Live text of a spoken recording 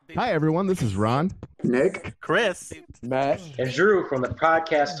Hi, everyone. This is Ron. Nick. Chris. Matt. And Drew from the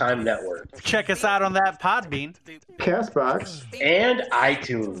Podcast Time Network. Check us out on that Podbean. Castbox. And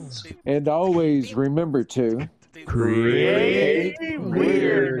iTunes. And always remember to... Create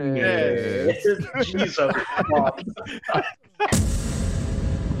weirdness. Jesus.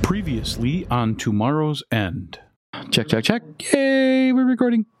 Previously on Tomorrow's End. Check. Yay, we're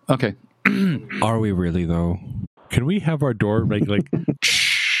recording. Okay. Are we really, though? Can we have our door make like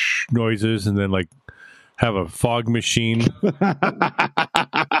noises and then like have a fog machine? Do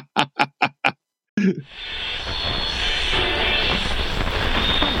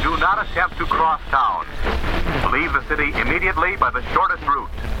not attempt to cross town. Leave the city immediately by the shortest route.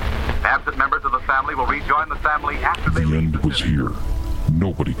 Absent members of the family will rejoin the family after they The leave end was here.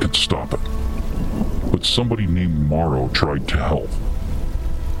 Nobody could stop it. But somebody named Morrow tried to help.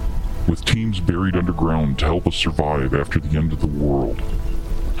 With teams buried underground to help us survive after the end of the world.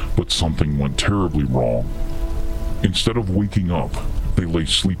 But something went terribly wrong. Instead of waking up, they lay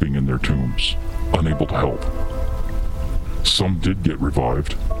sleeping in their tombs, unable to help. Some did get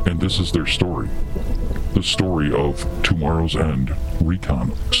revived, and this is their story. The story of Tomorrow's End,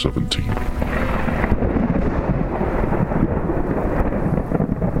 Recon 17.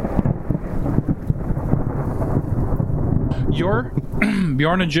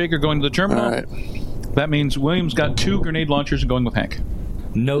 Bjorn and Jake are going to the terminal. All right. That means William's got 2 grenade launchers and going with Hank.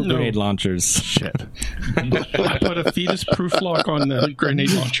 No grenade launchers. Shit. I put a fetus-proof lock on the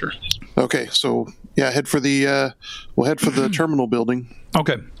grenade launcher. Okay, so yeah, we'll head for the terminal building.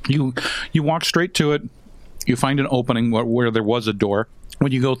 Okay, you walk straight to it. You find an opening where there was a door.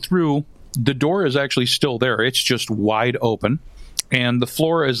 When you go through, the door is actually still there. It's just wide open, and the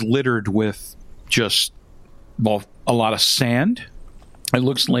floor is littered with just a lot of sand. It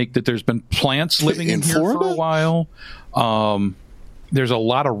looks like that there's been plants living in here Florida? for a while. There's a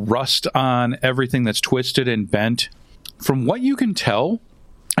lot of rust on everything that's twisted and bent. From what you can tell,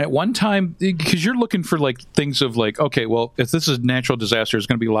 at one time, because you're looking for like things of like, okay, well, if this is a natural disaster, there's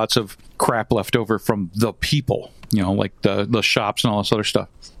going to be lots of crap left over from the people, like the shops and all this other stuff.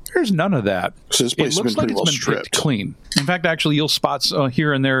 There's none of that. So this place it has looks been like pretty it's well been picked stripped. clean. In fact, actually, you'll spot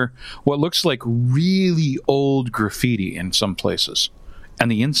here and there what looks like really old graffiti in some places, and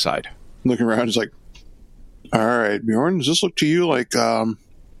the inside. Looking around, he's like, all right, Bjorn, does this look to you like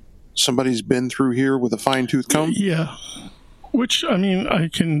somebody's been through here with a fine-tooth comb? Yeah. Which, I mean, I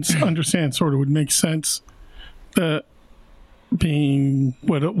can understand sort of would make sense that being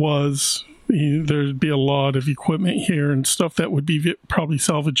what it was, there'd be a lot of equipment here and stuff that would be probably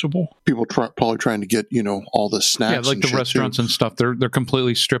salvageable. People probably trying to get, all the snacks. Yeah, like and the shit, restaurants too. and stuff. They're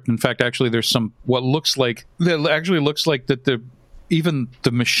completely stripped. In fact, actually, there's some what looks like that even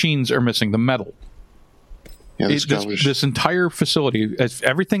the machines are missing the metal. Yeah, This entire facility,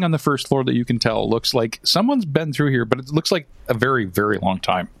 everything on the first floor that you can tell, looks like someone's been through here, but it looks like a very, very long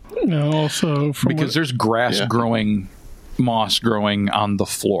time. And also, because there's grass growing, moss growing on the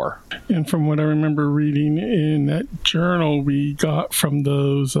floor. And from what I remember reading in that journal we got from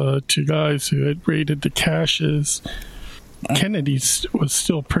those 2 guys who had raided the caches, Kennedy was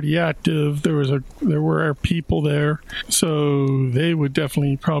still pretty active. There were people there, so they would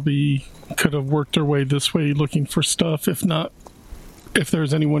definitely probably could have worked their way this way looking for stuff. If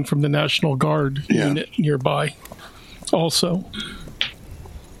there's anyone from the National Guard unit nearby, also.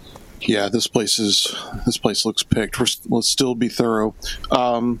 Yeah, this place looks picked. Let's still be thorough.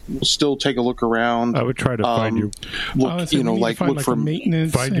 We'll still take a look around. I would try to find you. Look for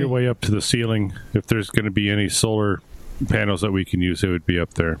maintenance. Find your way up to the ceiling. If there's going to be any solar panels that we can use, it would be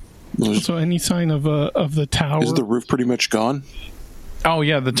up there. So any sign of the tower? Is the roof pretty much gone? Oh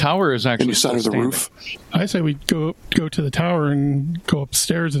yeah, the tower is actually any sign of the roof? I say we go to the tower and go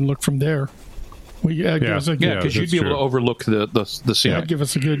upstairs and look from there. Because you'd be able to overlook the ceiling. That'd give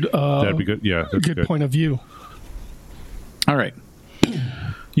us a good that'd be good. Yeah, that's good point of view. All right,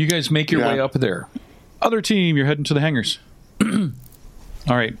 you guys make your way up there. Other team, you're heading to the hangars. All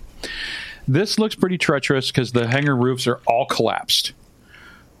right. This looks pretty treacherous because the hangar roofs are all collapsed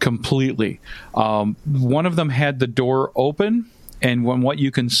completely. One of them had the door open, and when what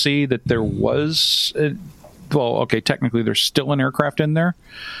you can see that there was, technically there's still an aircraft in there,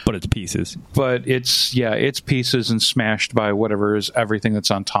 but it's pieces. But it's pieces and smashed by whatever is everything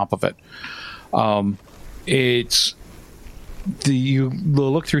that's on top of it. You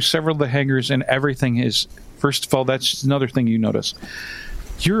look through several of the hangars, and everything is. First of all, that's another thing you notice.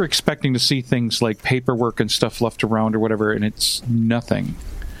 You're expecting to see things like paperwork and stuff left around or whatever, and it's nothing.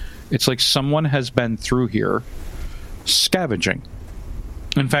 It's like someone has been through here scavenging.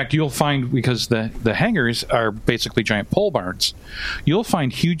 In fact, you'll find, because the hangars are basically giant pole barns, you'll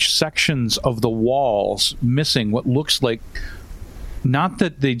find huge sections of the walls missing what looks like, not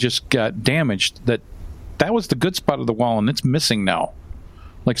that they just got damaged, that was the good spot of the wall and it's missing now.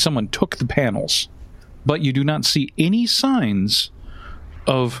 Like someone took the panels. But you do not see any signs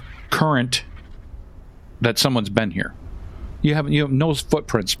of current that someone's been here. You have no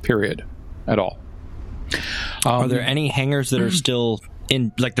footprints, period, at all. Are there any hangars that are still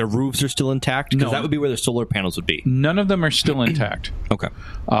in, like the roofs are still intact? Because that would be where the solar panels would be. None of them are still intact. Okay.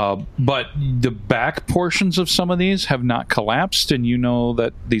 But the back portions of some of these have not collapsed, and you know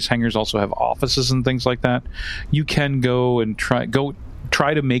that these hangars also have offices and things like that. You can go and try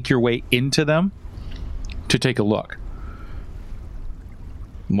to make your way into them to take a look.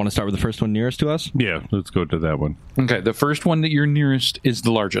 Want to start with the first one nearest to us? Yeah, let's go to that one. Okay, the first one that you're nearest is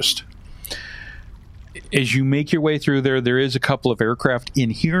the largest. As you make your way through there is a couple of aircraft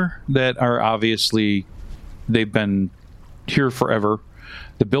in here that are obviously, they've been here forever.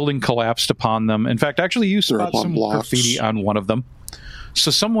 The building collapsed upon them. In fact, actually, you spot some graffiti on one of them. So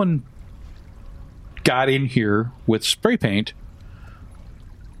someone got in here with spray paint.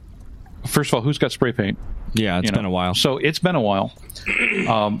 First of all, who's got spray paint? Yeah, it's been a while. So it's been a while.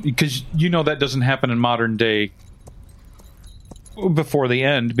 Because that doesn't happen in modern day before the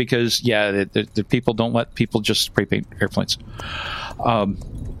end, because, the people don't let people just spray paint airplanes.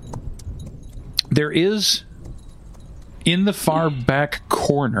 There is, in the far back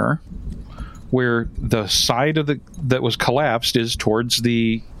corner, where the side of that was collapsed is towards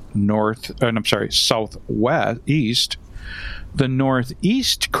the southwest. The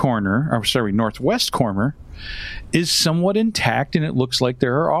northwest corner is somewhat intact, and it looks like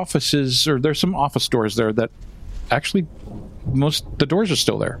there are offices, or there's some office doors there that actually the doors are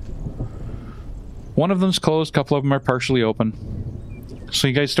still there. One of them's closed, a couple of them are partially open. So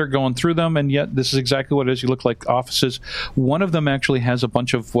you guys start going through them, and yet this is exactly what it is. You look like offices. One of them actually has a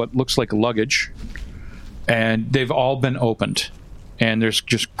bunch of what looks like luggage, and they've all been opened. And there's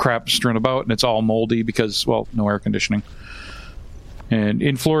just crap strewn about, and it's all moldy because, no air conditioning. And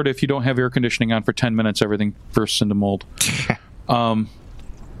in Florida, if you don't have air conditioning on for 10 minutes, everything bursts into mold.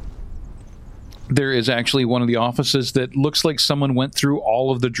 There is actually one of the offices that looks like someone went through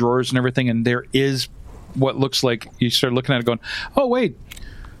all of the drawers and everything, and there is what looks like, you start looking at it going, oh, wait,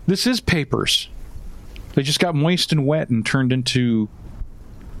 this is papers. They just got moist and wet and turned into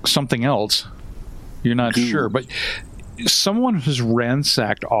something else. You're not sure, but someone has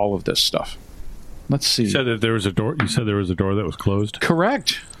ransacked all of this stuff. Let's see. You said that there was a door. You said there was a door that was closed?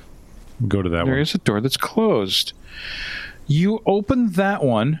 Correct. Go to that one. There is a door that's closed. You open that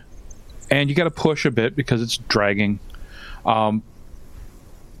one, and you got to push a bit because it's dragging.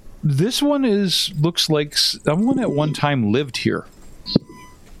 This one looks like someone at one time lived here.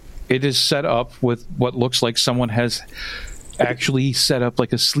 It is set up with what looks like someone has actually set up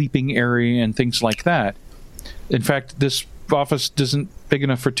like a sleeping area and things like that. In fact, this office isn't big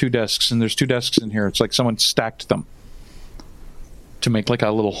enough for 2 desks, and there's 2 desks in here. It's like someone stacked them to make like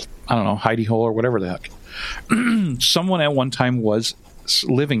a little, I don't know, hidey hole or whatever the heck. Someone at one time was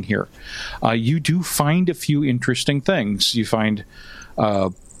living here. You do find a few interesting things. You find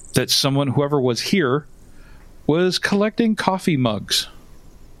that whoever was here, was collecting coffee mugs.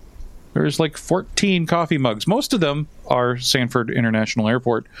 There's like 14 coffee mugs. Most of them are Sanford International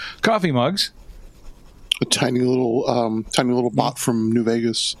Airport coffee mugs. A tiny little bot from New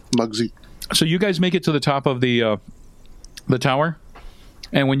Vegas, Mugsy. So you guys make it to the top of the tower,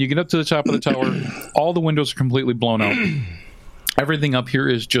 and when you get up to the top of the tower, all the windows are completely blown out. Everything up here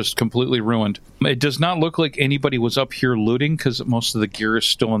is just completely ruined. It does not look like anybody was up here looting because most of the gear is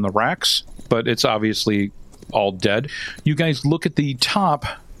still in the racks, but it's obviously all dead. You guys look at the top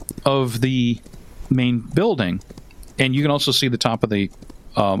of the main building, and you can also see the top of the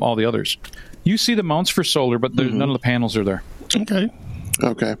all the others. You see the mounts for solar, but none of the panels are there. Okay.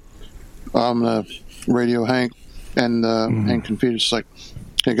 I'm going to radio Hank, and Hank and Peter's just like,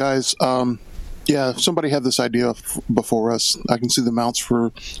 hey, guys, somebody had this idea before us. I can see the mounts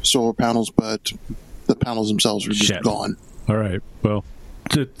for solar panels, but the panels themselves are just gone. All right. Well,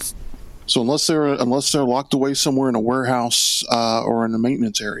 so unless they're locked away somewhere in a warehouse or in a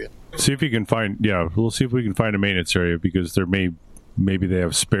maintenance area. See if you can find, we'll see if we can find a maintenance area, because maybe they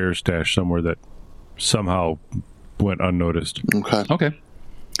have spare stash somewhere that somehow went unnoticed. Okay.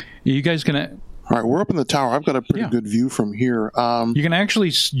 You guys gonna? All right, we're up in the tower. I've got a pretty good view from here. You can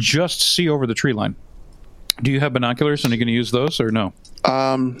actually just see over the tree line. Do you have binoculars, and are you going to use those, or no?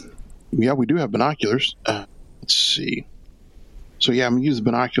 Yeah, we do have binoculars. Let's see. So I'm going to use the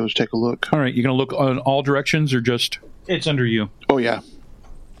binoculars, take a look. All right, you going to look on all directions, or just it's under you? Oh, yeah.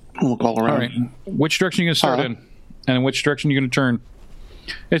 Look all around. All right. Which direction are you going to start in? And which direction are you going to turn?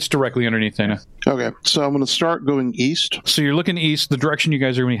 It's directly underneath Dana. Okay, so I'm going to start going east. So you're looking east, the direction you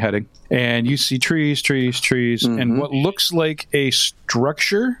guys are going to be heading. And you see trees, and what looks like a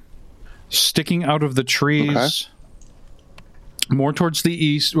structure sticking out of the trees more towards the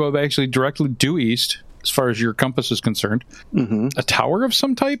east. Well, actually, directly due east, as far as your compass is concerned. A tower of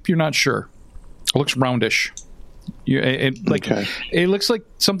some type? You're not sure. It looks roundish. It looks like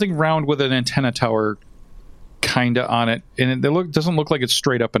something round with an antenna tower kind of on it, and it doesn't look like it's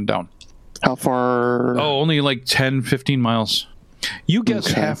straight up and down. How far? Oh, only like 10, 15 miles. You guess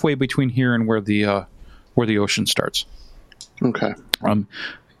halfway between here and where the ocean starts. Okay.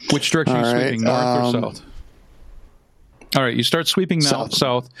 Which direction are you sweeping, north or south? All right, you start sweeping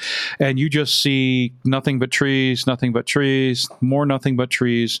south, and you just see nothing but trees, more nothing but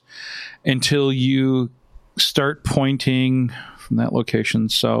trees, until you start pointing from that location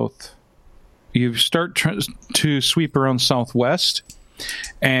south. You start to sweep around southwest,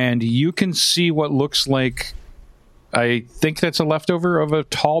 and you can see what looks like, I think that's a leftover of a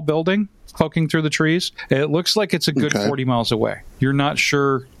tall building poking through the trees. It looks like it's a good 40 miles away. You're not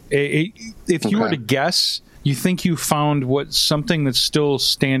sure. If you were to guess, you think you found something that's still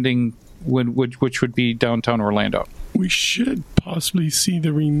standing, which would be downtown Orlando. We should possibly see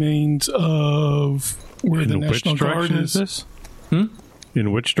the remains of where the National Guard is. This?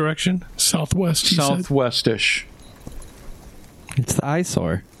 In which direction? Southwest. Southwest-ish. It's the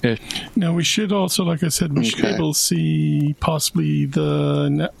eyesore. Now, we should also, like I said, we should be able to see possibly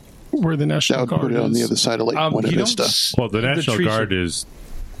where the National Guard put it is. on the other side of Lake Buena Vista. Well, the National Guard is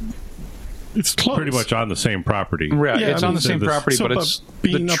it's close. Pretty much on the same property. Right, it's on the same property, but it's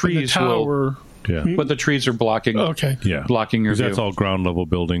being the up trees in the tower. But the trees are blocking. Blocking your view. That's all ground level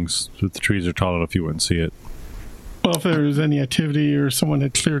buildings. If the trees are tall enough, you wouldn't see it. Well, if there was any activity or someone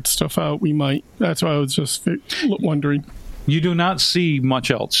had cleared stuff out, we might. That's why I was just wondering. You do not see much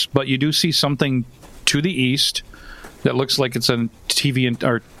else, but you do see something to the east that looks like it's a TV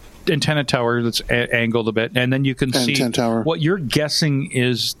or antenna tower that's angled a bit, and then you can see what you're guessing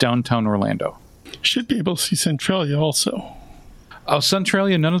is downtown Orlando. Should be able to see Centralia also. Oh,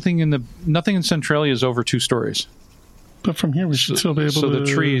 Centralia! Nothing in Centralia is over 2 stories. But from here, we should still be able to... So the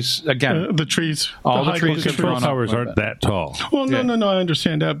trees, again... the trees... All the trees control towers aren't that tall. Well, no, I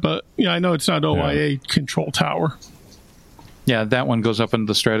understand that. But, I know it's not OIA control tower. Yeah, that one goes up into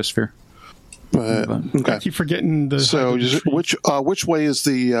the stratosphere. But, I keep forgetting the... So, which way is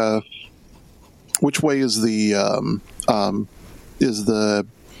the... is the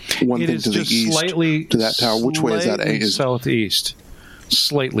one thing to the east slightly, to that tower? Which way is that? Southeast.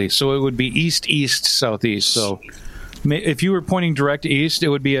 Slightly. So it would be east, southeast. So... If you were pointing direct east, it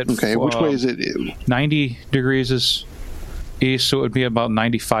would be at... Okay, which way is it? 90 degrees is east, so it would be about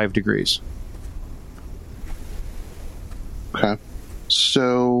 95 degrees. Okay.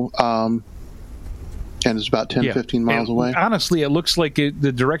 So, and it's about 10, 15 miles away? Honestly, it looks like the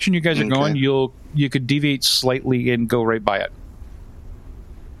direction you guys are going, you could deviate slightly and go right by it.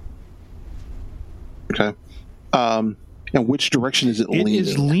 Okay. And which direction is it leaning? It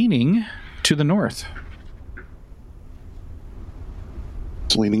is leaning to the north.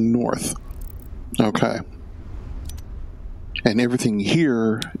 Leaning north. Okay. And everything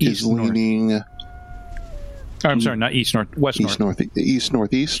here is leaning... I'm sorry, not east, north. West, east, north. East,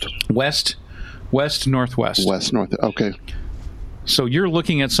 northeast? West, northwest. West, north. Okay. So you're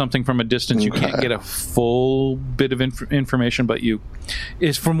looking at something from a distance. You can't get a full bit of information, but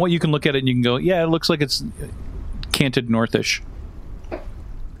is from what you can look at it, and you can go, yeah, it looks like it's canted northish.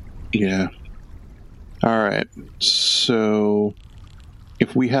 Yeah. All right. So...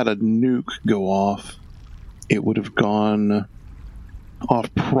 if we had a nuke go off, it would have gone off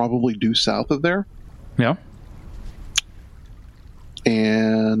probably due south of there. Yeah.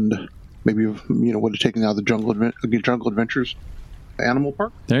 And maybe, would have taken out the Jungle Adventures Animal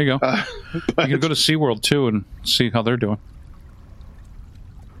Park. There you go. You can go to SeaWorld, too, and see how they're doing.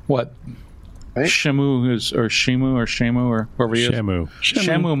 What? Right? Shamu, or whoever he is.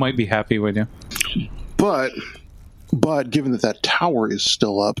 Shamu might be happy with you. But given that tower is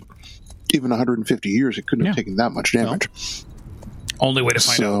still up, even 150 years, it couldn't have taken that much damage. No. Only way to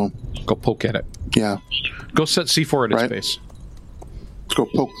find out. Go poke at it. Yeah. Go set C4 at its base. Let's go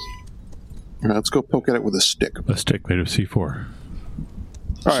poke. Let's go poke at it with a stick. A stick made of C4.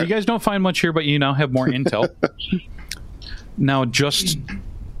 So you guys don't find much here, but you now have more intel. Now, just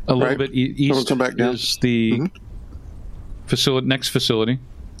a little bit east come back down. is the next facility.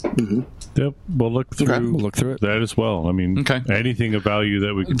 Mm-hmm. Yep, we'll look through. We'll look through it. That as well. I mean, anything of value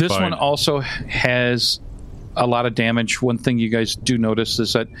that we can This find. one also has a lot of damage. One thing you guys do notice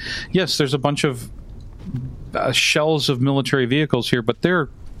is that, yes, there's a bunch of shells of military vehicles here, but they're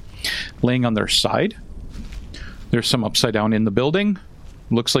laying on their side. There's some upside down in the building.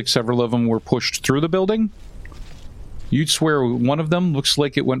 Looks like several of them were pushed through the building. You'd swear one of them looks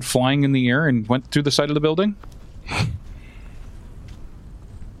like it went flying in the air and went through the side of the building?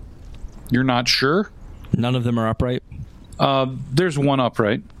 You're not sure? None of them are upright? There's one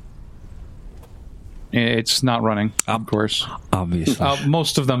upright. It's not running, of course. Obviously.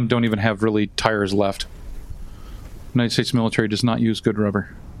 Most of them don't even have really tires left. United States military does not use good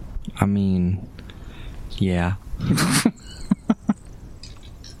rubber. I mean, yeah.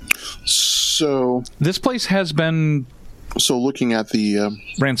 So this place has been... So looking at the...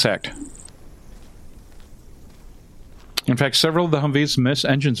 ransacked. In fact, several of the Humvees'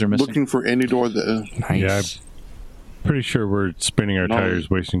 engines are missing. Looking for any door that... Nice. Yeah, I'm pretty sure we're spinning our tires,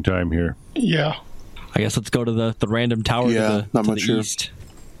 wasting time here. Yeah. I guess let's go to the random tower to the east.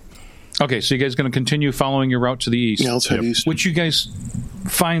 Okay, so you guys going to continue following your route to the east? Yeah, let's head east. Which you guys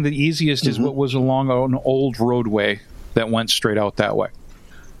find the easiest is what was along an old roadway that went straight out that way.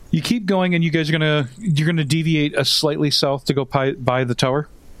 You keep going, and you guys are you're gonna deviate slightly south to go by the tower.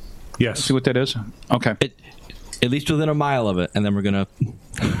 Yes. See what that is? Okay. At least within a mile of it, and then we're gonna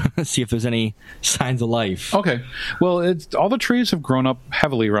see if there's any signs of life. Okay. Well, all the trees have grown up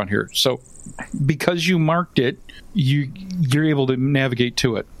heavily around here, so because you marked it, you're able to navigate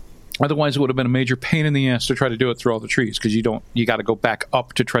to it. Otherwise, it would have been a major pain in the ass to try to do it through all the trees because you got to go back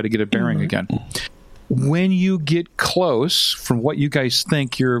up to try to get a bearing again. When you get close, from what you guys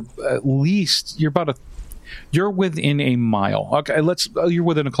think, you're within a mile. Okay, you're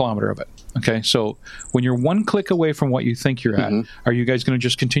within a kilometer of it. Okay, so when you're one click away from what you think you're at, are you guys going to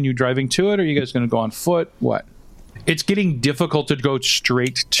just continue driving to it, or are you guys going to go on foot? What? It's getting difficult to go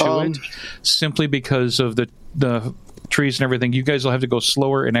straight to it simply because of the trees and everything. You guys will have to go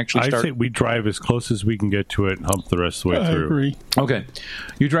slower and actually start. I say we drive as close as we can get to it and hump the rest of the way through. I agree. Okay.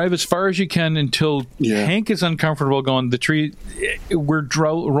 You drive as far as you can until Hank is uncomfortable going, the tree, we're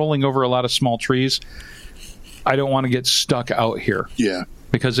rolling over a lot of small trees. I don't want to get stuck out here. Yeah.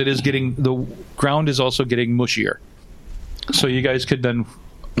 Because the ground is also getting mushier. So you guys could then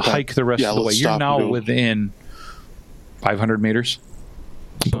hike the rest of the way. You're now within 500 meters.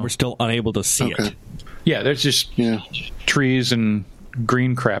 But we're still unable to see it. Yeah, there's just trees and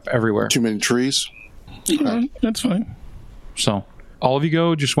green crap everywhere. Too many trees? That's fine. So, all of you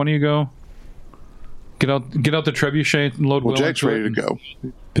go? Just one of you go? Get out the trebuchet and load. Well, Jack's ready to go.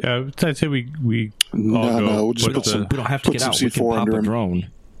 Yeah, I'd say we all go. No, we'll just we don't have to get out. We can pop a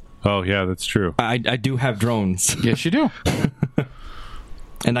drone. Oh, yeah, that's true. I do have drones. Yes, you do.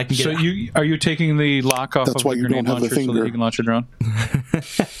 And I can get. So are you taking the lock off of the grenade launcher so that you can launch a drone?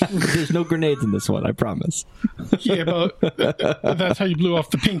 There's no grenades in this one, I promise. Yeah, but that's how you blew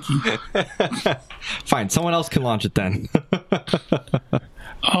off the pinky. Fine, someone else can launch it then.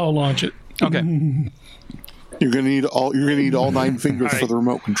 I'll launch it. Okay. You're gonna need all 9 fingers for the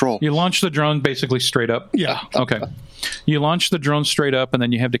remote control. You launch the drone basically straight up. Yeah. Okay. You launch the drone straight up, and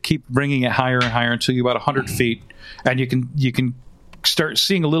then you have to keep bringing it higher and higher until you're about 100 feet, and you can start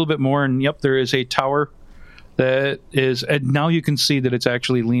seeing a little bit more. And yep, there is a tower that is. And now you can see that it's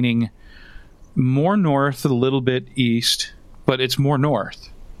actually leaning more north, a little bit east, but it's more north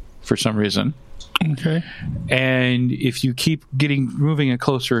for some reason. Okay. And if you keep moving it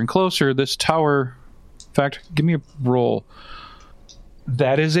closer and closer, this tower. In fact, give me a roll.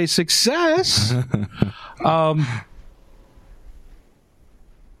 That is a success. I'm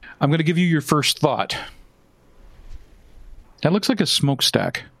going to give you your first thought. That looks like a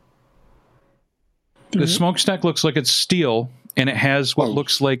smokestack. The smokestack looks like it's steel, and it has what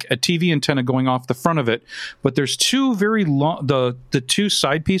looks like a TV antenna going off the front of it. But there's two very long. The two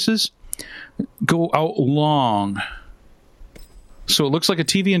side pieces go out long. So it looks like a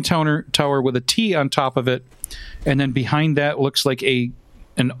TV antenna tower with a T on top of it, and then behind that looks like an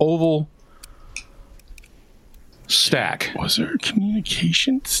oval stack. Was there a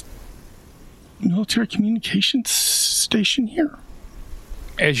military communications station here?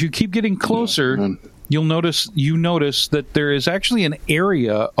 As you keep getting closer, you notice that there is actually an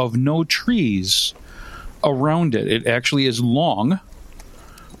area of no trees around it. It actually is long,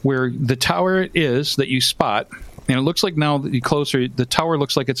 where the tower is that you spot. And it looks like now that you're closer, the tower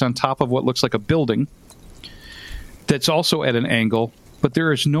looks like it's on top of what looks like a building that's also at an angle, but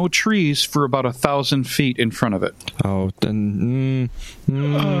there is no trees for about 1,000 feet in front of it. Oh, then...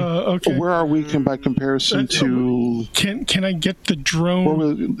 okay. Where are we by comparison to... Can I get the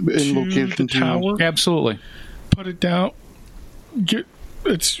drone to the tower? Absolutely. Put it down.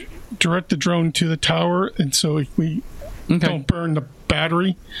 it's direct the drone to the tower, and so if we don't burn the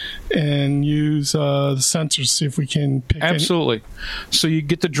battery, and use the sensors, see if we can pick Absolutely. So you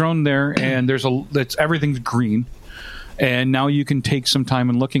get the drone there, and everything's green. And now you can take some time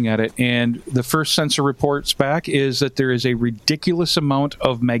in looking at it. And the first sensor reports back is that there is a ridiculous amount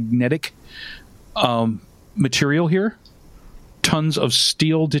of magnetic material here. Tons of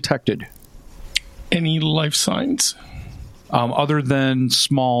steel detected. Any life signs? Other than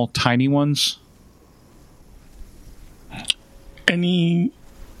small, tiny ones?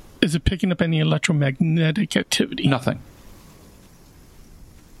 Is it picking up any electromagnetic activity? Nothing.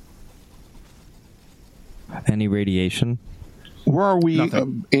 Any radiation? Where are we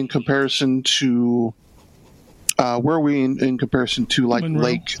in comparison to? Where are we in comparison to like Monroe?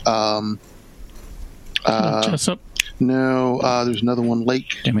 Lake? Jessup? No, there's another one.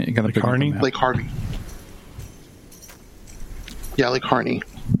 Lake. Damn it! You got to pick Harney? Lake Harvey. Yeah, Lake Harney.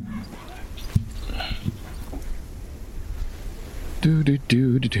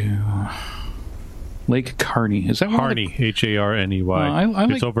 Lake Carney. Is that Harney? Harney.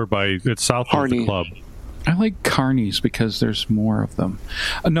 It's over by. It's south of the club. I like Carneys because there's more of them.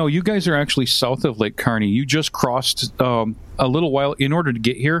 No, you guys are actually south of Lake Carney. You just crossed a little while. In order to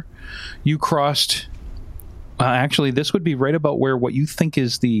get here, you crossed... actually, this would be right about where what you think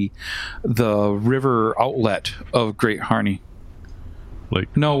is the river outlet of Great Harney.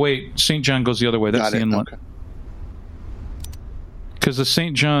 No, wait. St. John goes the other way. That's the inlet. Because the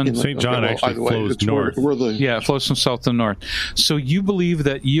St. John... actually flows north. Yeah, it flows from south to north. So you believe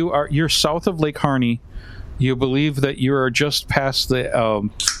that you're south of Lake Harney. You believe that you are just past the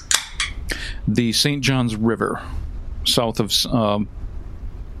St. John's River, south of... All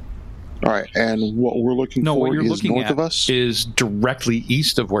right, and what we're looking for what you're is looking north at of us? is directly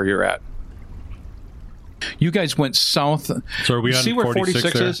east of where you're at. You guys went south. So are we on see where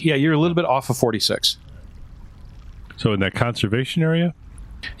 46 there? is? Yeah, you're a little bit off of 46. So in that conservation area?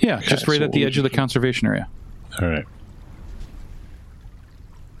 Yeah, just right at the edge of the conservation area. All right.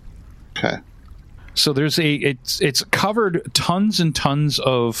 Okay. So there's it's covered tons and tons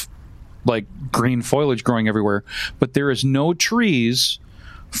of like green foliage growing everywhere, but there is no trees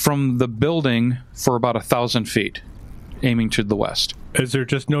from the building for about 1,000 feet, aiming to the west. Is there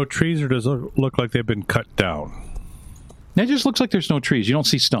just no trees, or does it look like they've been cut down? It just looks like there's no trees. You don't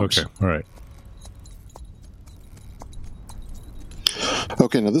see stumps. Okay, all right.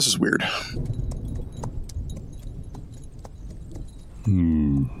 Okay, now this is weird.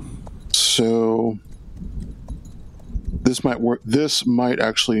 So this might work. This might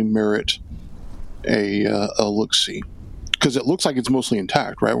actually merit a look-see, because it looks like it's mostly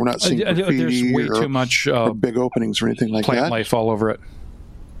intact, right? We're not seeing graffiti there's way or, too much or big openings or anything like plant that. life all over it.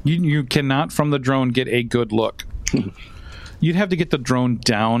 You cannot from the drone get a good look. You'd have to get the drone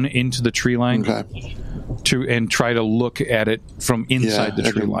down into the tree line and try to look at it from inside the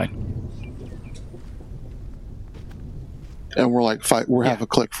tree line. And we're like we're half a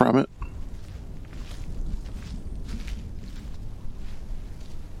click from it.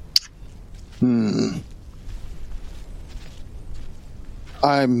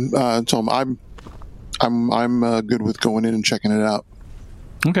 I'm Tom. I'm good with going in and checking it out.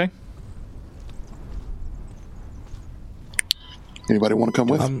 Okay. Anybody want to come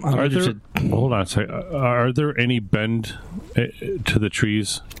with? Hold on a second. Are there any bend to the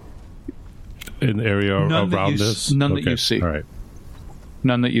trees in the area around this? None that you see. All right.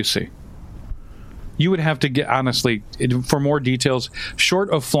 None that you see. You would have to get, honestly, for more details, short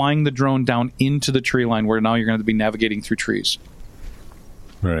of flying the drone down into the tree line, where now you're going to be navigating through trees.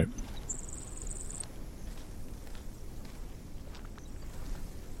 Right.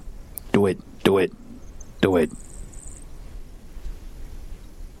 Do it.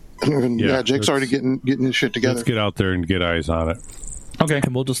 Yeah, Jake's already getting his shit together. Let's get out there and get eyes on it. Okay.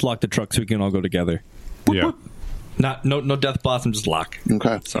 And we'll just lock the truck so we can all go together. Yeah. No Death Blossom, just lock.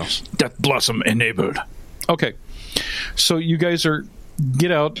 Okay. So Death Blossom enabled. Okay. So you guys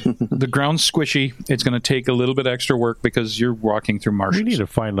get out. The ground's squishy. It's going to take a little bit extra work because you're walking through marshes. We need to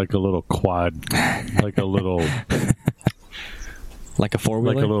find like a little quad, like a little... like a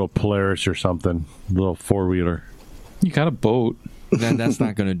four-wheeler? Like a little Polaris or something. A little four-wheeler. You got a boat. Then that's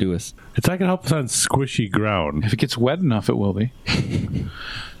not going to do us. It's not going to help us on squishy ground. If it gets wet enough, it will be.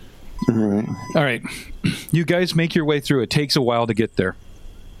 All right. You guys make your way through. It takes a while to get there.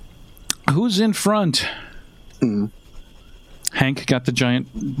 Who's in front? Hank got the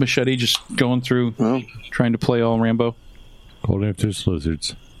giant machete just going through, trying to play all Rambo. Holding up to his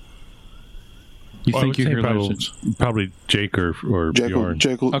lizards. You Well, I think would you say hear probably, lizards? probably Jake or Bjorn.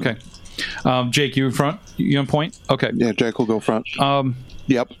 Okay. Jake, you in front? You on point? Okay. Yeah, Jake will go front.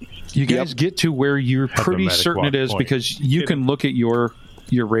 Yep. You guys get to where you're pretty Automatic certain it walk is point. because you can look at your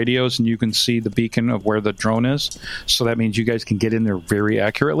radios and you can see the beacon of where the drone is. So that means you guys can get in there very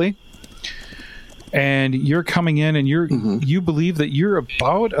accurately. And you're coming in and you believe that you're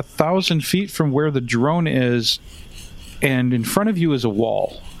about 1,000 feet from where the drone is, and in front of you is a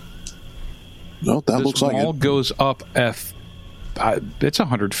wall. No, that This looks like wall it. goes up it's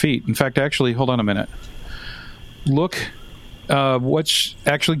 100 feet. In fact, actually, hold on a minute. Look, give me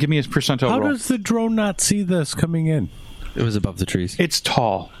a percentile How roll. does the drone not see this coming in? It was above the trees. It's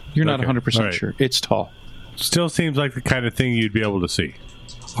tall. You're not Okay. 100% All right. sure. It's tall. Still seems like the kind of thing you'd be able to see.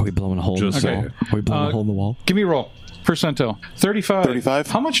 Are we blowing a hole in the Just wall? saying. Are we blowing a hole in the wall? Give me a roll. Percentile. 35. 35.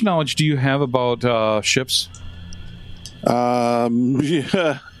 How much knowledge do you have about ships?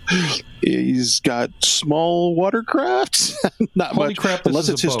 Yeah. He's got small watercraft. Not Holy much, crap, this unless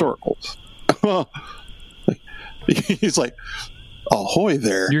is it's a boat. historical. He's like, ahoy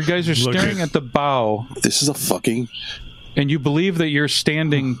there. You guys are staring at the bow, This is a fucking and you believe that you're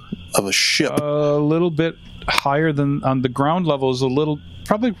standing of a ship. a little bit higher than on the ground level is a little,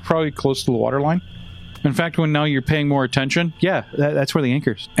 probably close to the water line. In fact, when now you're paying more attention, that's where the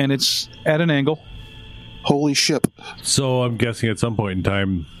anchor's, and it's at an angle. Holy ship. So I'm guessing at some point in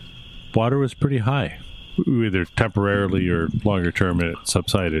time, water was pretty high, either temporarily or longer term, and it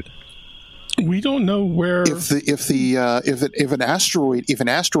subsided. We don't know where. If an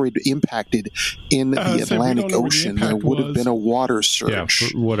asteroid impacted in the I said we Atlantic don't know where the Ocean, there impact would have was. been a water Yeah,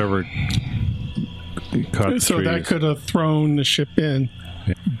 surge. for whatever. Caught So that trees. could have thrown the ship in.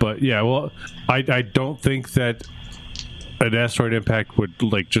 But yeah, well, I don't think that an asteroid impact would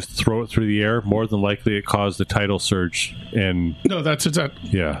just throw it through the air. More than likely, it caused a tidal surge, and No, that's exactly.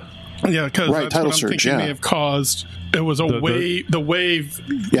 yeah, Yeah, because Right, that's tidal what I'm surge, thinking yeah. may have caused. It was a wave. The wave.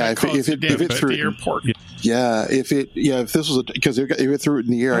 Yeah, that caused the damage at threw the airport. if this was because if it threw it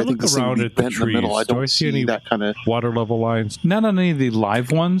in the air, I think look this thing would around be at the bent in the middle. I trees. Do don't I see see any that kind of. water level lines. Not on any of the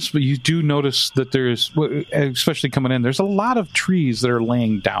live ones, but you do notice that there's, especially coming in, there's a lot of trees that are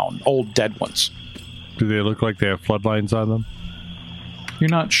laying down, old dead ones. Do they look like they have flood lines on them? You're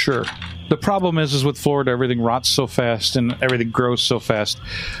not sure. The problem is with Florida, everything rots so fast and everything grows so fast.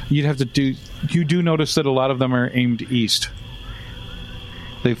 You do notice that a lot of them are aimed east.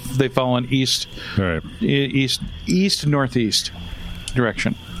 They fall in east, All right. east northeast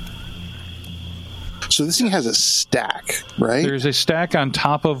direction. So this thing has a stack, right? There's a stack on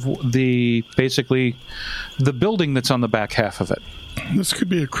top of basically the building that's on the back half of it. This could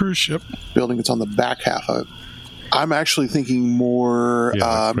be a cruise ship. Building that's on the back half of it. I'm actually thinking more. Yeah,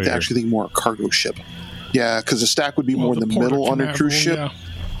 I'm freighter. actually thinking more cargo ship. Yeah, because the stack would be more in the Porter middle on a Canaveral, cruise ship.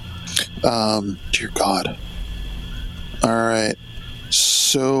 yeah. Dear God. All right.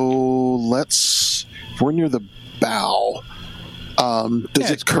 So we're near the bow.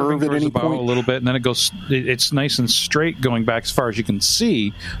 Does it curve at any a point? little bit, and then it goes. It's nice and straight going back as far as you can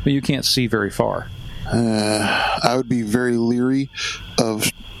see, but you can't see very far. I would be very leery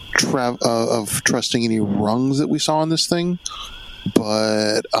of trusting any rungs that we saw on this thing,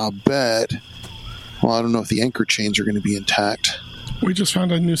 but I'll bet. Well, I don't know if the anchor chains are going to be intact. We just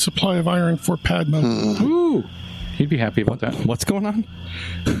found a new supply of iron for Padma. Ooh, he'd be happy about that. What's going on?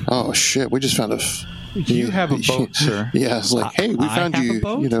 Oh shit! We just found a. You have a boat, sir. Yeah, it's like, hey, we I found have a you.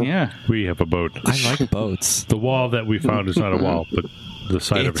 boat? You know, Yeah. We have a boat. I like boats. The wall that we found is not a wall, but the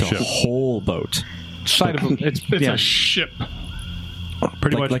side It's of a ship. whole boat. Side of It's yeah. a ship.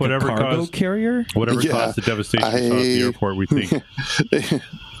 Pretty Like much whatever a cargo caused carrier. whatever Yeah, caused the devastation we saw at the airport. We think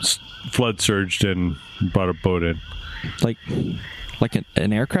flood surged and brought a boat in. Like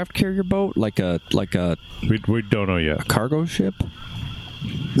an aircraft carrier boat. Like a We don't know yet. cargo ship.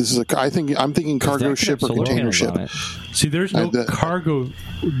 this is I'm thinking cargo ship or container ship. See, there's no that- cargo,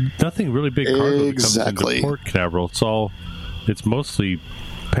 nothing really big cargo Exactly. that comes into Port Canaveral. It's mostly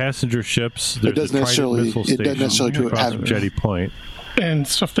passenger ships. There's doesn't a Trident necessarily- missile it doesn't station necessarily across have- from Jetty Point, And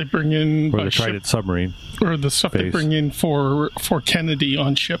stuff they bring in or by the ship, Trident submarine. or the stuff they base. bring in for Kennedy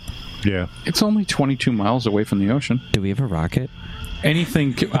on ship. Yeah. It's only 22 miles away from the ocean. Do we have a rocket?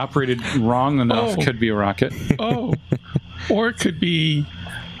 Anything operated wrong enough Oh. could be a rocket. Oh, or it could be.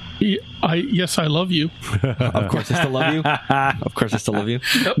 Yes, I love you. Of course, I still love you. Of course, I still love you.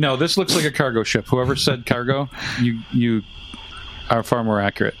 No, this looks like a cargo ship. Whoever said cargo, you are far more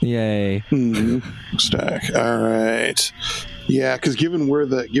accurate. Yay! Stack. All right. Yeah, because given where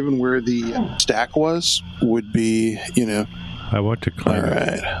the stack was, would be I want to all climb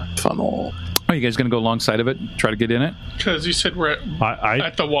it. right. Funnel. Oh, you guys going to go alongside of it? Try to get in it? Because you said we're I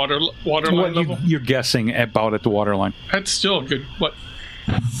at the waterline level. You're guessing about at the waterline. That's still a good,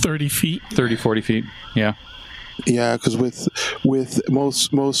 30 feet? 30, 40 feet, yeah. Yeah, because with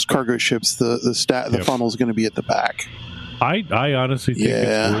most cargo ships, the funnel is going to be at the back. I honestly think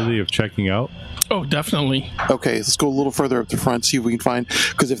it's worthy of checking out. Oh, definitely. Okay, let's go a little further up the front, see if we can find.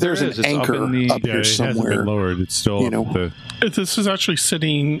 Because if there's an anchor up here it somewhere, hasn't been lowered. It's still up the. This is actually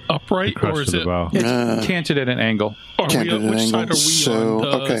sitting upright, or is it? It's canted at an angle. Which side are we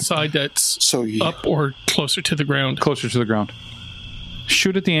on? The side that's up or closer to the ground? Closer to the ground.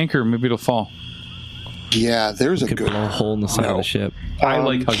 Shoot at the anchor, maybe it'll fall. Yeah, there's a good blow a hole in the side of the ship. I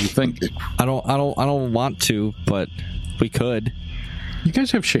like how you think. I don't want to, but we could. You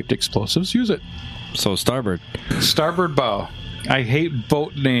guys have shaped explosives. Use it. So starboard. Starboard bow. I hate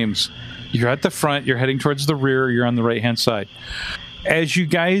boat names. You're at the front. You're heading towards the rear. You're on the right-hand side. As you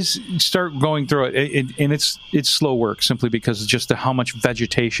guys start going through it, and it's slow work simply because just how much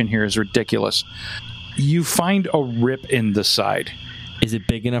vegetation here is ridiculous. You find a rip in the side. Is it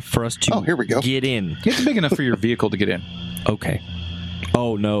big enough for us to here we go. Get in? It's big enough for your vehicle to get in. Okay.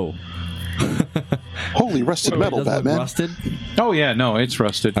 Oh, no. Holy rusted metal, Batman. Rusted? Oh, yeah. No, it's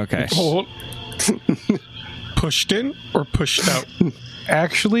rusted. Okay. Pushed in or pushed out?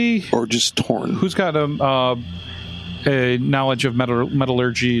 Actually... Or just torn. Who's got a knowledge of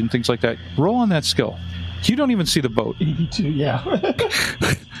metallurgy and things like that? Roll on that skill. You don't even see the boat. 82, yeah.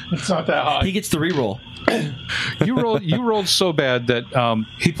 It's not that high. He gets the reroll. You rolled so bad that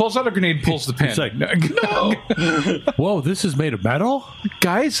he pulls out a grenade, pulls the pin. He's like, no. Whoa, this is made of metal?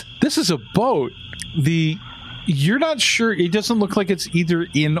 Guys, this is a boat. You're not sure. It doesn't look like it's either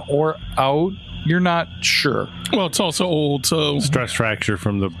in or out. You're not sure. Well, it's also old, so... Stress fracture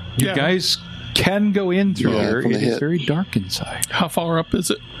from the... You guys can go in through here. It is hit. very dark inside. How far up is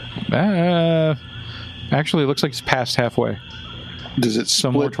it? Actually, it looks like it's past halfway. Does it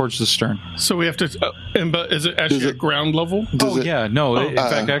somewhere split? Towards the stern? So we have to... but is it actually at ground level? Yeah. No. In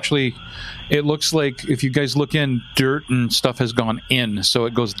fact, actually, it looks like if you guys look in, dirt and stuff has gone in, so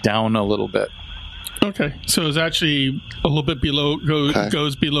it goes down a little bit. Okay. So it's actually a little bit below...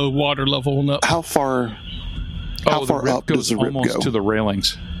 goes below water level. And up. How far... How far up does the rip almost go? To the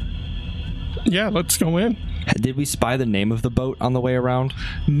railings. Yeah, let's go in. Did we spy the name of the boat on the way around?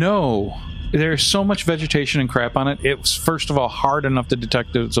 No. There's so much vegetation and crap on it. It's, first of all, hard enough to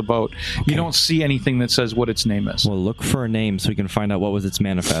detect that it's a boat. Okay. You don't see anything that says what its name is. Well, look for a name so we can find out what was its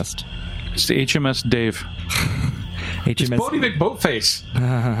manifest. It's the HMS Dave. It's Bodie McBoatface.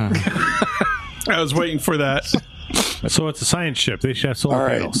 I was waiting for that. So it's a science ship. They should have solar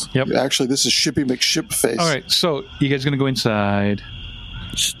panels. Yep. Actually, this is Shippy McShipface. All right, so you guys going to go inside?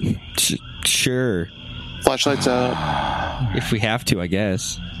 Sure. Flashlights out. If we have to, I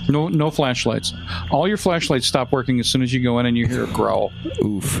guess. No flashlights. All your flashlights stop working as soon as you go in and you hear a growl.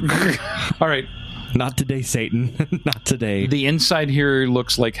 Oof. All right. Not today, Satan. Not today. The inside here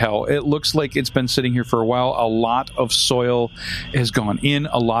looks like hell. It looks like it's been sitting here for a while. A lot of soil has gone in.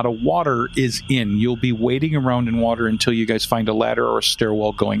 A lot of water is in. You'll be wading around in water until you guys find a ladder or a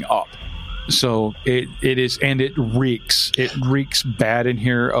stairwell going up. So it is, and it reeks. It reeks bad in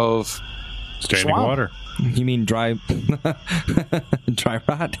here of standing swamp. Water. You mean dry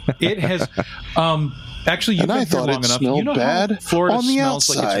rot? It has. Actually, you've been here long enough. You know bad how Florida on the smells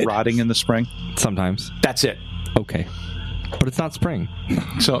outside. like it's rotting in the spring? Sometimes. That's it. Okay. But it's not spring.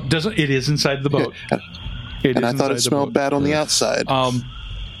 So it is inside the boat. And I thought it smelled bad on the outside.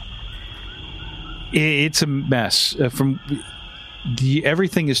 It's a mess.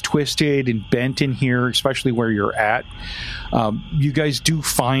 Everything is twisted and bent in here, especially where you're at. You guys do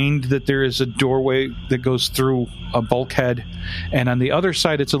find that there is a doorway that goes through a bulkhead, and on the other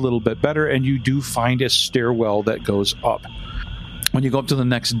side it's a little bit better, and you do find a stairwell that goes up. When you go up to the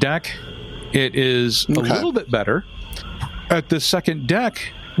next deck, it is a little bit better. At the second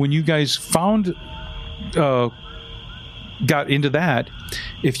deck, when you guys got into that,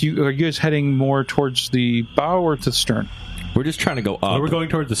 are you guys heading more towards the bow or to the stern? We're just trying to go up. Well, we're going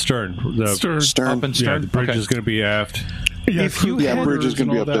toward the stern. Stern. Up and stern? Yeah, the bridge is going to be aft. Yeah, bridge is going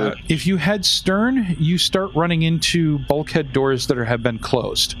to be up there. If you head stern, you start running into bulkhead doors that have been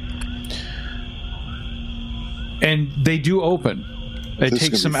closed. And they do open. It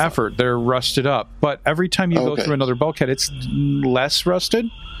takes some effort. They're rusted up. But every time you go through another bulkhead, it's less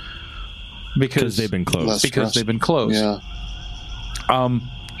rusted. Because they've been closed. They've been closed. Yeah.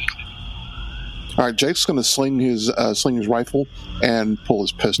 All right, Jake's going to sling his rifle and pull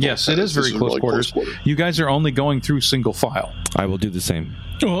his pistol. Yes, it is very close quarters. You guys are only going through single file. I will do the same.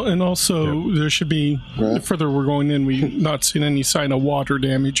 Well, and also there should be, the further we're going in, we've not seen any sign of water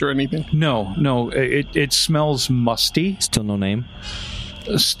damage or anything. No, it smells musty. Still no name?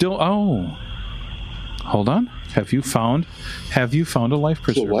 Still, hold on. Have you found a life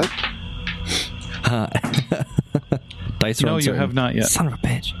preserver? What? Dice no, are you uncertain. have not yet. Son of a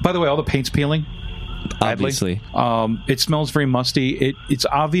bitch. By the way, all the paint's peeling. Obviously. It smells very musty. It's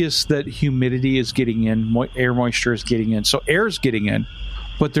obvious that humidity is getting in, air moisture is getting in. So air is getting in,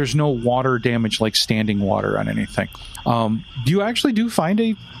 but there's no water damage like standing water on anything. You actually do find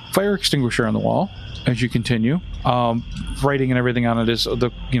a fire extinguisher on the wall as you continue. Writing and everything on it is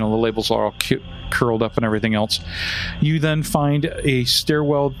the labels are all curled up and everything else. You then find a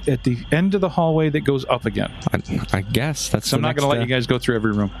stairwell at the end of the hallway that goes up again. I guess that's. So I'm not going to let you guys go through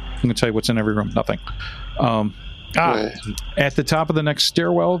every room. I'm going to tell you what's in every room. Nothing. At the top of the next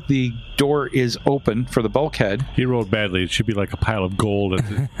stairwell, the door is open for the bulkhead. He rolled badly. It should be like a pile of gold at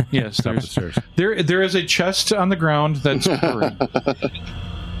the yes, top of the stairs. There is a chest on the ground that's purring.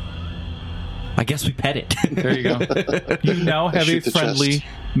 I guess we pet it. There you go. You now have a friendly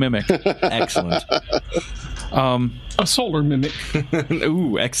mimic. Excellent. A solar mimic.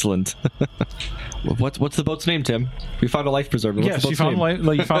 Ooh, excellent. What's the boat's name, Tim? We found a life preserver. Yes, you found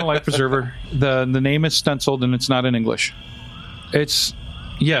a life preserver. The name is stenciled and it's not in English. It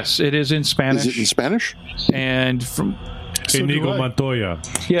is in Spanish. Is it in Spanish? And from Inigo Montoya.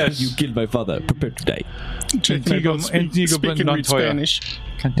 Yes, you killed my father. Prepare to die. Inigo Montoya. Spanish.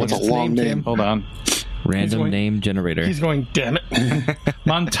 What's a long name? Hold on. Random name generator. He's going, damn it.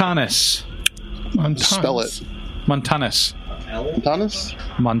 Montanus. Spell it. Montanus.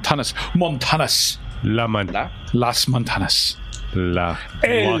 Montanus? Montanus. Las Montanas.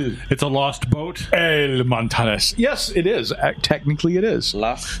 It's a lost boat. El Montanus. Yes, it is. Technically, it is.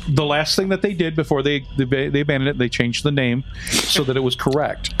 The last thing that they did before they abandoned it, they changed the name so that it was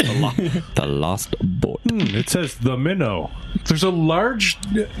correct. The lost boat. It says the Minnow. There's a large,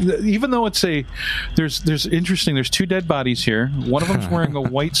 even though it's there's interesting. There's two dead bodies here. One of them's wearing a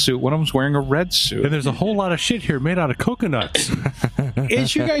white suit. One of them's wearing a red suit. And there's a whole lot of shit here made out of coconuts.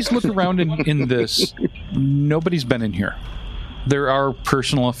 As you guys look around in this, nobody's been in here. There are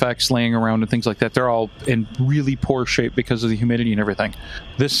personal effects laying around and things like that. They're all in really poor shape because of the humidity and everything.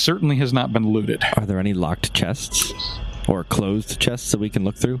 This certainly has not been looted. Are there any locked chests or closed chests that we can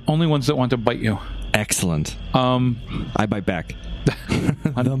look through? Only ones that want to bite you. Excellent. I bite back.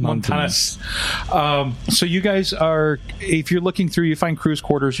 The Montanus. So you guys are, if you're looking through, you find crew's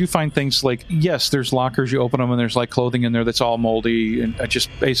quarters, you find things like, yes, there's lockers, you open them and there's like clothing in there that's all moldy and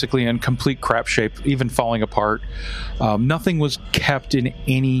just basically in complete crap shape, even falling apart. Nothing was kept in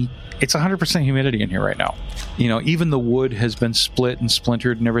any, it's 100% humidity in here right now. Even the wood has been split and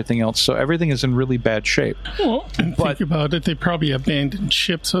splintered and everything else, so everything is in really bad shape. Well, and think about it, they probably abandoned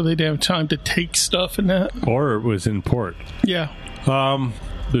ship so they didn't have time to take stuff and that. Or it was in port. Yeah.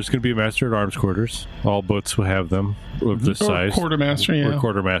 There's going to be a master at arms quarters. All boats will have them of this size. Quartermaster, yeah. Or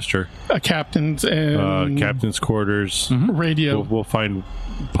quartermaster. A captain's and captain's quarters. Radio. We'll find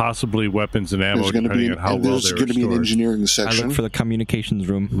possibly weapons and ammo There's going to depending be on how well there's they're going to be an stored. engineering I section. look for the communications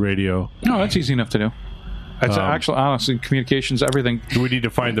room. Radio. No, that's easy enough to do. It's actually, honestly, communications, everything. We need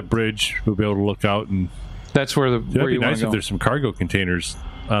to find the bridge. We'll be able to look out, and that's where it'd where be you want nice to if go. there's some cargo containers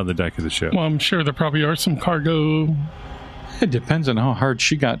on the deck of the ship. Well, I'm sure there probably are some cargo. It depends on how hard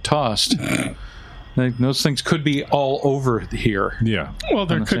she got tossed. Those things could be all over here. Yeah. Well,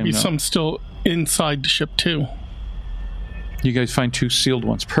 there the could same be note. some still inside the ship, too. You guys find two sealed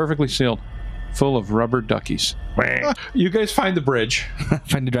ones, perfectly sealed, full of rubber duckies. You guys find the bridge.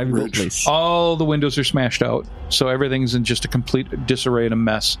 Find the driving boat place. All the windows are smashed out, so everything's in just a complete disarray and a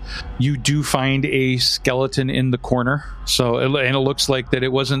mess. You do find a skeleton in the corner, and it looks like that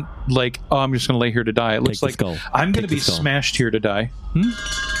it wasn't like, oh, I'm just going to lay here to die. It looks like I'm going to be smashed here to die. You want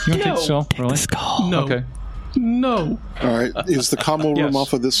to take the skull? Take Really? the skull. No. Okay. No. All right, is the combo room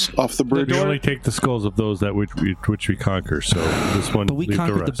off the bridge? We only take the skulls of those that which we conquer. So this one, But we leave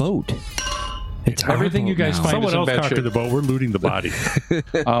conquered the the boat. It's Everything you guys find Someone is in else bad conquered shape. the boat. We're looting the body.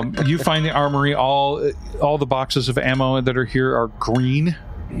 You find the armory. All the boxes of ammo that are here are green,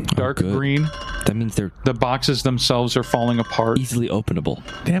 dark good. green. That means they're The boxes themselves are falling apart. easily openable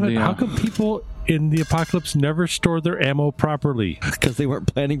Damn it! Yeah. How come people in the apocalypse never store their ammo properly? because they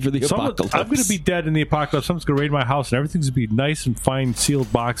weren't planning for the apocalypse. I'm going to be dead in the apocalypse. Someone's going to raid my house, and everything's going to be nice and fine,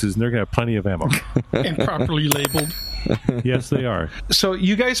 sealed boxes, and they're going to have plenty of ammo. And properly labeled. Yes, they are. So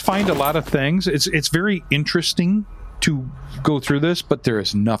you guys find a lot of things. It's very interesting to go through this, but there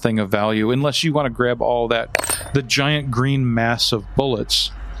is nothing of value unless you want to grab all the giant green mass of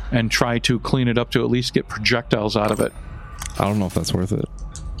bullets and try to clean it up to at least get projectiles out of it. I don't know if that's worth it.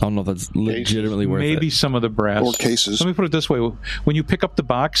 I don't know if that's legitimately worth it. Maybe some of the brass. Or cases. Let me put it this way. When you pick up the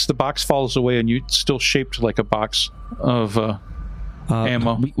box falls away and it's still shaped like a box of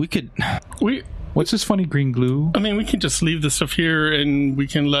ammo. We could... What's this funny green glue? I mean, we can just leave this stuff here and we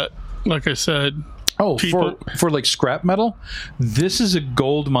can let, like I said... Oh, people... for like scrap metal? This is a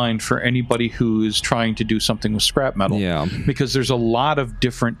gold mine for anybody who is trying to do something with scrap metal. Yeah. Because there's a lot of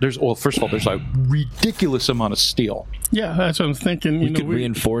different... First of all, there's a ridiculous amount of steel. Yeah, that's what I'm thinking. We could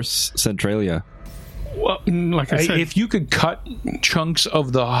reinforce Centralia. Well, like I said... If you could cut chunks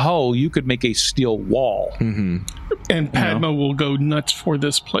of the hull, you could make a steel wall. Mm-hmm. And Padma will go nuts for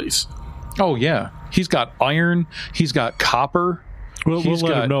this place. Oh, yeah. He's got iron. He's got copper. We'll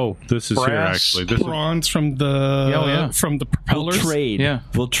let him know this is here, actually. This bronze from the from the propellers. We'll trade. Yeah.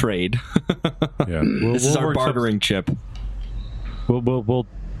 We'll trade. Yeah. This is our bartering chip. We'll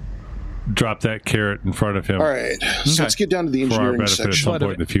drop that carrot in front of him. All right. So let's get down to the for our engineering benefit at section. some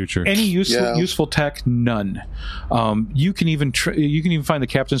point in the future. Any useful tech? None. You can even find the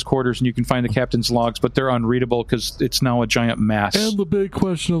captain's quarters and you can find the captain's logs, but they're unreadable because it's now a giant mass. And the big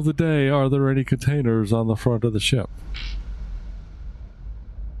question of the day: are there any containers on the front of the ship?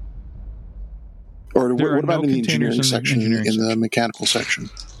 Or There what are about no in the containers engineering section, in the mechanical section?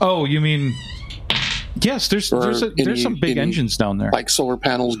 Oh, you mean... Yes, there's some big engines down there. Like solar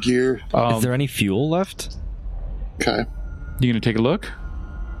panels, gear. Is there any fuel left? Okay. You going to take a look?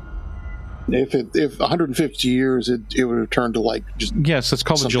 If 150 years, it would have turned to like just... Yes, that's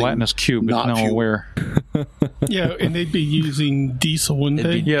called the gelatinous cube. It's now aware. Yeah, and they'd be using diesel, wouldn't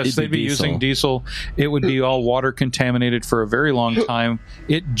they? Yes, they'd be using diesel. It would be all water contaminated for a very long time.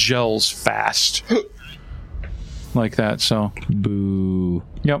 It gels fast. Like that, so. Boo.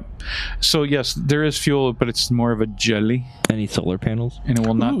 Yep. So, yes, there is fuel, but it's more of a jelly. Any solar panels? And it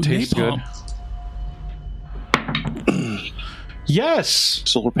will not taste napalm. good. Yes!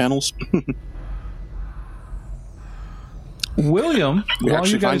 Solar panels. William, while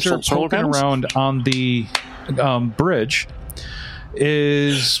you guys are poking around on the bridge,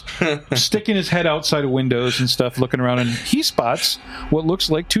 is sticking his head outside of windows and stuff, looking around, and he spots what looks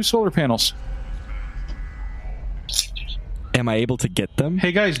like 2 solar panels. Am I able to get them?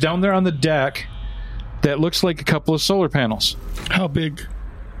 Hey guys, down there on the deck, that looks like a couple of solar panels. How big?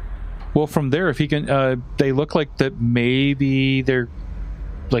 Well, from there, if he can, they look like that. Maybe they're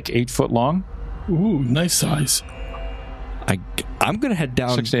like 8 foot long. Ooh, nice size. I'm gonna head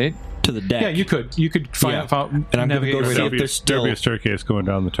down 6 to 8 to the deck. Yeah, you could find out, and I'm gonna go see if there's There'll still be a staircase going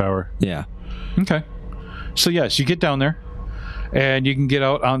down the tower. Yeah. Okay. So yes, you get down there, and you can get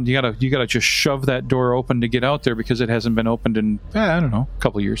out on. You gotta just shove that door open to get out there because it hasn't been opened in I don't know, a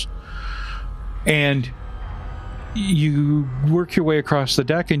couple of years. And you work your way across the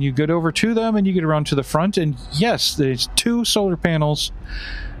deck, and you get over to them, and you get around to the front, and yes, there's 2 solar panels,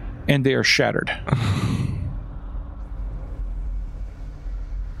 and they are shattered.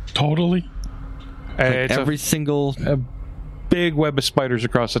 Totally. It's every single a big web of spiders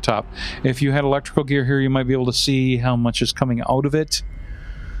across the top. If you had electrical gear here, you might be able to see how much is coming out of it.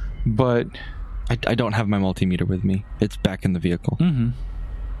 But I don't have my multimeter with me. It's back in the vehicle. Mm-hmm.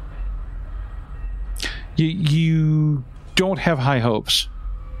 You don't have high hopes.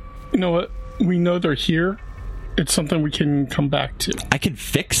 You know what? We know they're here. It's something we can come back to. I can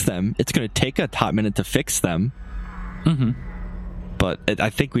fix them. It's going to take a hot minute to fix them. Mm-hmm. But I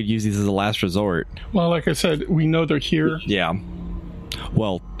think we'd use these as a last resort. Well, like I said, we know they're here. Yeah.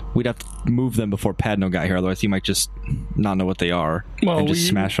 Well, we'd have to move them before Padno got here. Otherwise, he might just not know what they are and just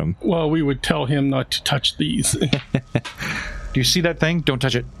smash them. Well, we would tell him not to touch these. Do you see that thing? Don't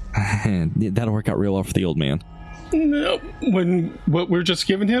touch it. That'll work out real well for the old man. No, when what we're just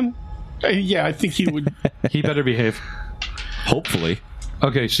giving him? Yeah, I think he would. He better behave. Hopefully.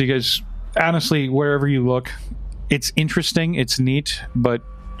 Okay, so you guys, honestly, wherever you look, it's interesting, it's neat, but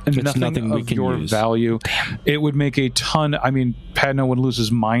it's nothing we of can your use. value. Damn. It would make a ton. I mean, Padno would lose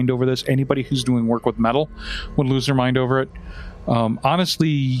his mind over this. Anybody who's doing work with metal would lose their mind over it.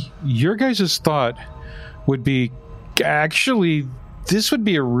 Honestly, your guys' thought would be, actually, this would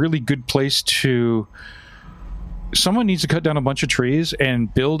be a really good place to... Someone needs to cut down a bunch of trees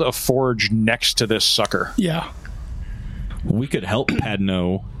and build a forge next to this sucker. Yeah. We could help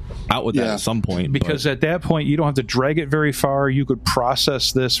Padno out with that at some point. Because at that point, you don't have to drag it very far. You could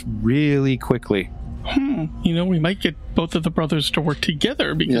process this really quickly. You know, we might get both of the brothers to work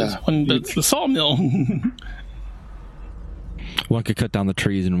together because one does the sawmill. One could cut down the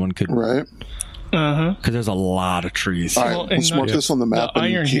trees and one could... Right. Because there's a lot of trees. All right, let's mark this on the map. The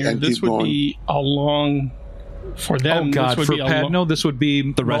iron here, this would be a long... For them, oh God! This For would be Padno, this would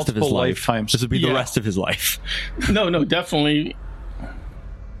be the rest of his life. lifetimes. This would be the rest of his life. No, definitely.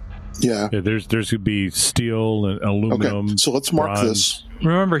 Yeah. There's going to be steel and aluminum. Okay, so let's mark this.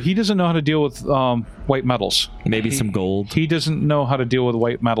 Remember, he doesn't know how to deal with white metals. Maybe some gold. He doesn't know how to deal with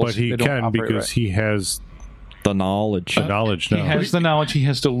white metals. But he They don't can operate because right. he has the knowledge. The knowledge now. He has the knowledge. He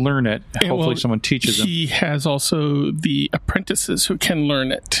has to learn it. Hopefully, someone teaches him. He has also the apprentices who can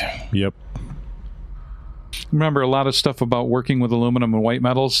learn it. Yep. Remember, a lot of stuff about working with aluminum and white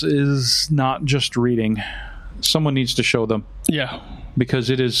metals is not just reading. Someone needs to show them. Yeah. Because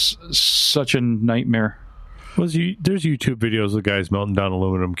it is such a nightmare. There's YouTube videos of guys melting down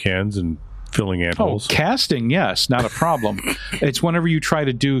aluminum cans and filling ant holes. Casting, yes, not a problem. It's whenever you try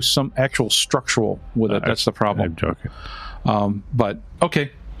to do some actual structural with it, that's the problem. I'm joking. But,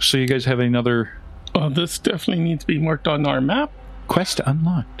 okay, so you guys have another... This definitely needs to be marked on our map. Quest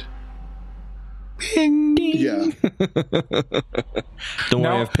unlocked. Bing. Yeah. Don't worry,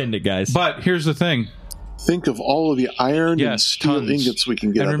 I've pinned it, guys. But here's the thing. Think of all of the iron and steel ingots we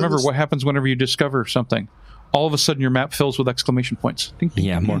can get. And remember what happens whenever you discover something. All of a sudden, your map fills with exclamation points. Ding.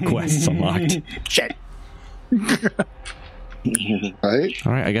 Yeah, more quests unlocked. Shit. Right?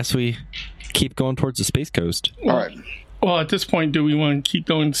 All right, I guess we keep going towards the Space Coast. All right. Well, at this point, do we want to keep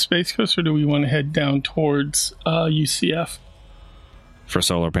going to Space Coast or do we want to head down towards UCF? For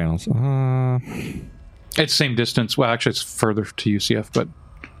solar panels. It's same distance. Well, actually, it's further to UCF, but...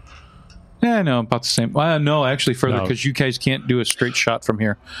 Yeah, no, about the same. Well, no, actually further, because you guys can't do a straight shot from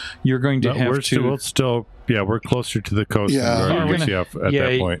here. You're going to have to... we're closer to the coast than UCF at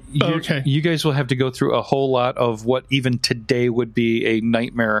that point. You guys will have to go through a whole lot of what even today would be a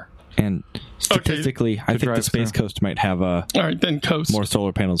nightmare. And statistically, I think the Space Coast might have All right, then coast. more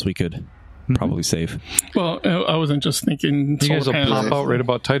solar panels we could probably save. Well, I wasn't just thinking You guys will solar panels, pop out right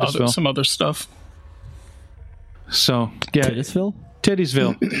about Titusville. some other stuff. So, yeah. Titusville?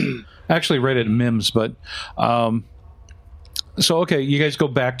 Titusville. Actually, right at Mims, but... so, okay, you guys go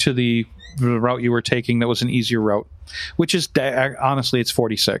back to the route you were taking that was an easier route, which is, honestly, it's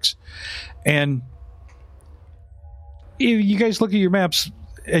 46. And you guys look at your maps,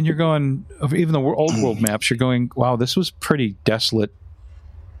 and you're going, even the old world maps, you're going, wow, this was pretty desolate,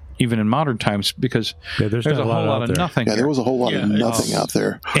 even in modern times, because there's a whole lot of nothing. Yeah, there was a whole lot of nothing out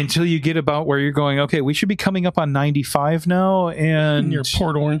there. Until you get about where you're going, okay, we should be coming up on 95 now, and... Near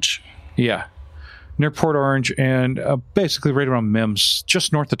Port Orange. Yeah. Near Port Orange, and basically right around Mims,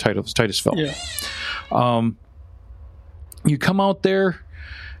 just north of Titusville. Yeah. You come out there,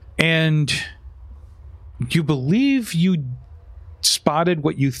 and you believe you spotted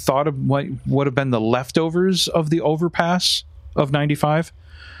what you thought of what would have been the leftovers of the overpass of 95,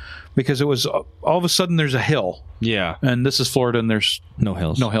 because it was all of a sudden there's a hill. Yeah. And this is Florida, and there's no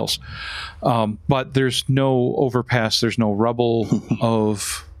hills. No hills. But there's no overpass. There's no rubble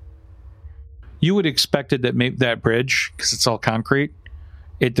of... You would expected that maybe that bridge, because it's all concrete,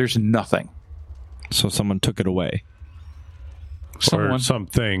 there's nothing. So someone took it away. Or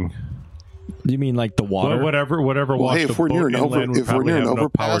something. You mean like the water? Well, whatever Well, washed hey, the if we're boat near an inland would if we're probably near have an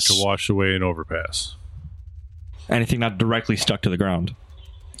enough power overpass, to wash away an overpass. Anything not directly stuck to the ground.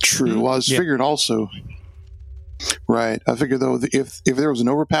 True. Well, I was figured also. Right. I figured though, if there was an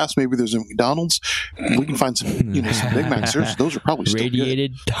overpass, maybe there's a McDonald's. We can find some, some Big Macs. Those are probably still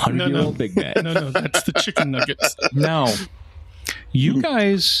radiated 100-year-old Big Mac. No, that's the chicken nuggets. Now, you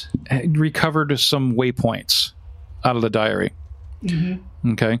guys recovered some waypoints out of the diary.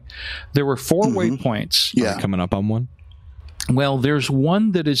 Mm-hmm. Okay, there were 4 waypoints. Yeah, coming up on one. Well, there's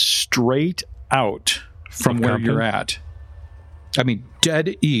one that is straight out from where you're at. I mean,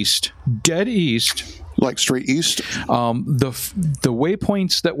 dead east. Like straight east? The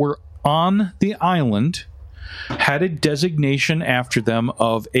waypoints that were on the island had a designation after them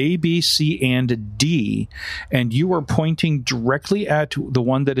of A, B, C, and D, and you are pointing directly at the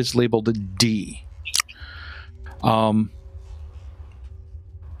one that is labeled D.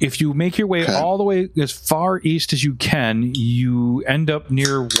 If you make your way all the way as far east as you can, you end up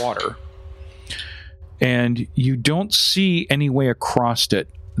near water. And you don't see any way across it.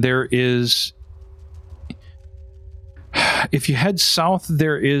 There is... If you head south,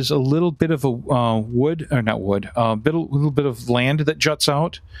 there is a little bit of a little bit of land that juts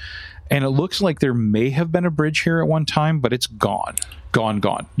out, and it looks like there may have been a bridge here at one time, but it's gone.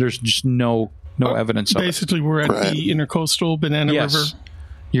 There's just no evidence of it. Basically, we're at the Intercoastal Banana River.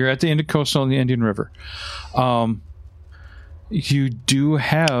 You're at the Intercoastal and the Indian River. You do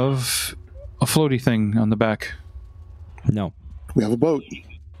have a floaty thing on the back. No. We have a boat.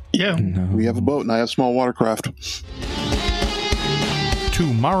 Yeah. We have a boat, and I have small watercraft.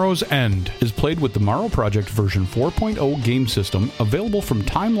 Tomorrow's End is played with the Morrow Project version 4.0 game system, available from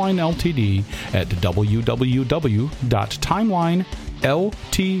Timeline Ltd. at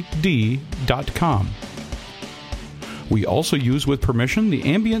www.timelineltd.com. We also use with permission the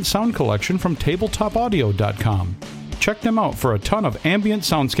ambient sound collection from tabletopaudio.com. Check them out for a ton of ambient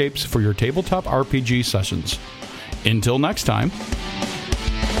soundscapes for your tabletop RPG sessions. Until next time.